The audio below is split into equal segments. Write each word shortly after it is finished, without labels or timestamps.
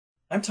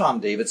I'm Tom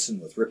Davidson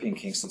with Rippey &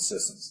 Kingston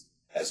Systems.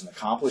 As an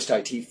accomplished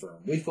IT firm,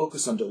 we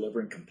focus on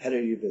delivering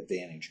competitive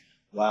advantage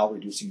while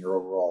reducing your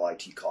overall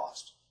IT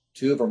cost.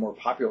 Two of our more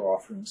popular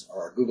offerings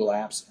are our Google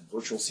Apps and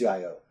Virtual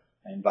CIO.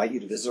 I invite you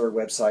to visit our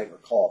website or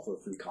call for a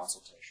free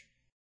consultation.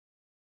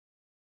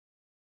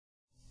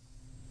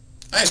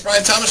 Hi, it's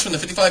Brian Thomas from the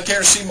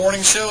 55KRC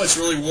Morning Show. It's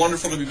really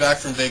wonderful to be back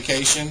from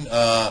vacation.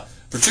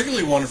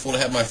 Particularly wonderful to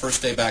have my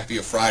first day back be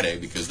a Friday,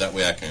 because that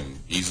way I can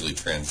easily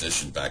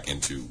transition back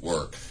into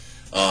work.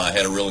 I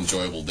had a real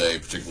enjoyable day,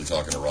 particularly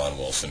talking to Ron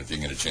Wilson. If you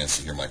can get a chance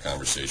to hear my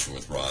conversation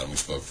with Ron, we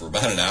spoke for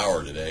about an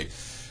hour today.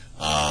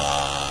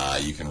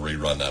 You can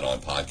rerun that on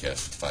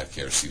podcast at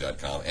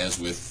 55krc.com, as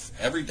with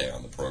every day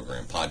on the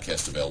program.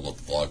 Podcast available at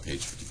the blog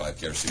page,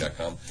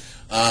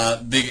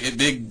 55krc.com.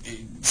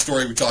 Big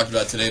story we talked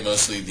about today,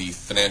 mostly the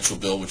financial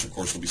bill, which of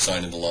course will be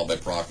signed into law by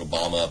Barack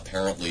Obama,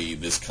 apparently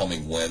this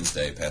coming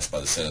Wednesday, passed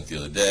by the Senate the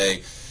other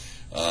day.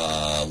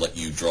 Let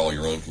you draw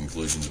your own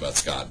conclusions about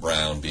Scott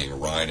Brown being a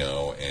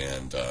rhino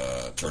and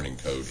turning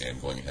coat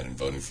and going ahead and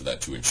voting for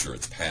that to ensure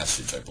its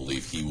passage. I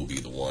believe he will be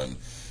the one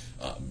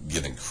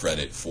giving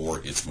credit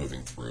for its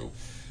moving through.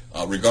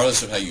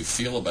 Regardless of how you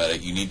feel about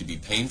it, you need to be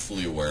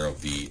painfully aware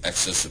of the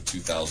excess of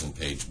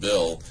 2,000-page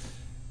bill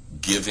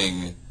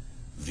giving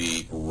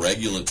the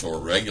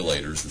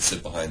regulators that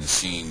sit behind the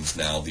scenes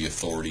now the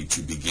authority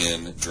to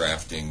begin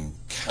drafting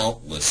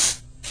countless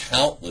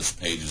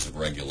pages of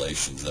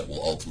regulations that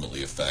will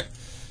ultimately affect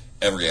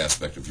every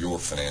aspect of your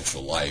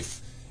financial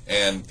life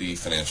and the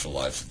financial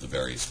lives of the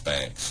various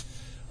banks.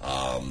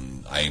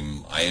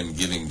 I am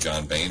giving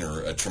John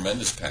Boehner a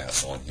tremendous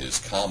pass on his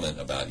comment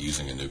about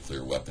using a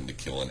nuclear weapon to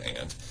kill an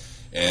ant,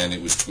 and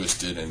it was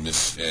twisted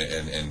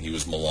and he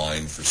was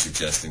maligned for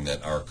suggesting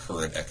that our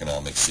current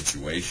economic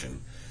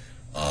situation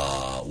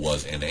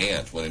was an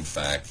ant, when in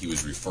fact he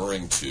was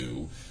referring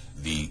to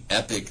the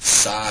epic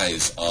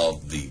size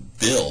of the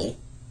bill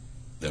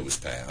that was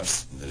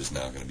passed, and that is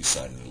now going to be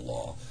signed into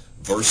law,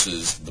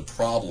 versus the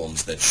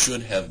problems that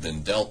should have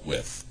been dealt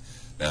with.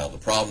 Now, the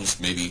problems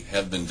maybe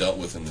have been dealt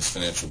with in this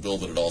financial bill,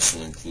 but it also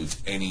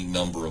includes any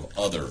number of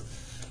other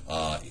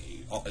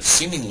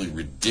seemingly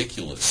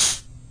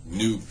ridiculous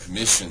new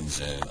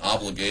commissions and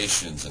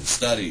obligations and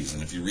studies.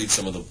 And if you read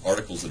some of the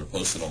articles that are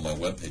posted on my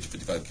webpage,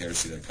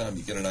 55krc.com,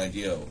 you get an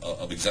idea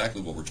of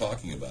exactly what we're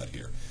talking about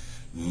here.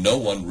 No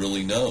one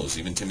really knows.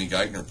 Even Timmy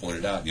Geithner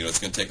pointed out, it's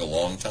going to take a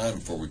long time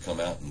before we come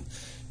out and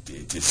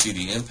to see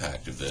the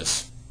impact of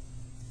this.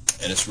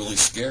 And it's really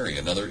scary.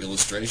 Another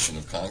illustration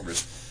of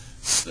Congress,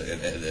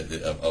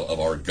 of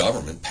our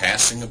government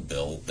passing a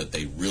bill that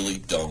they really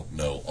don't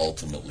know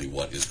ultimately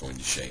what is going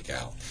to shake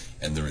out.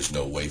 And there is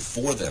no way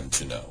for them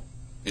to know.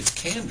 It's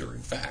candor,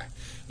 in fact.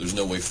 There's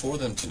no way for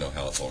them to know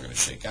how it's all going to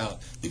shake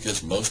out,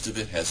 because most of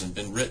it hasn't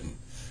been written.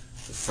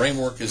 The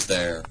framework is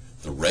there.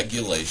 The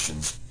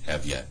regulations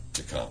have yet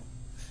to come.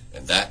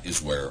 And that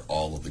is where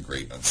all of the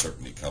great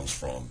uncertainty comes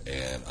from.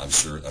 And I'm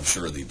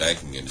sure the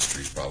banking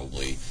industry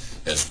probably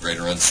has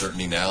greater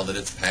uncertainty now that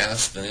it's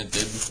passed than it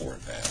did before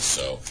it passed.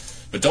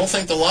 But don't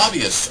think the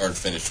lobbyists aren't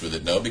finished with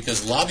it, no,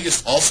 because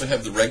lobbyists also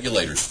have the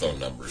regulators' phone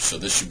numbers. So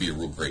this should be a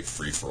real great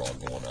free-for-all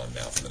going on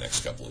now for the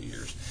next couple of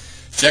years.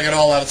 Check it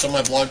all out. It's on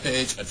my blog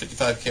page at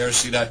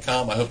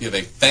 55krc.com. I hope you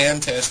have a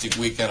fantastic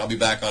weekend. I'll be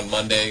back on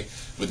Monday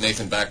with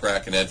Nathan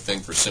Backrack and Ed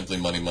Fink for Simply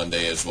Money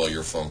Monday, as well as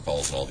your phone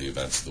calls and all the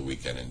events of the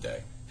weekend and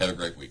day. Have a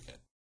great weekend.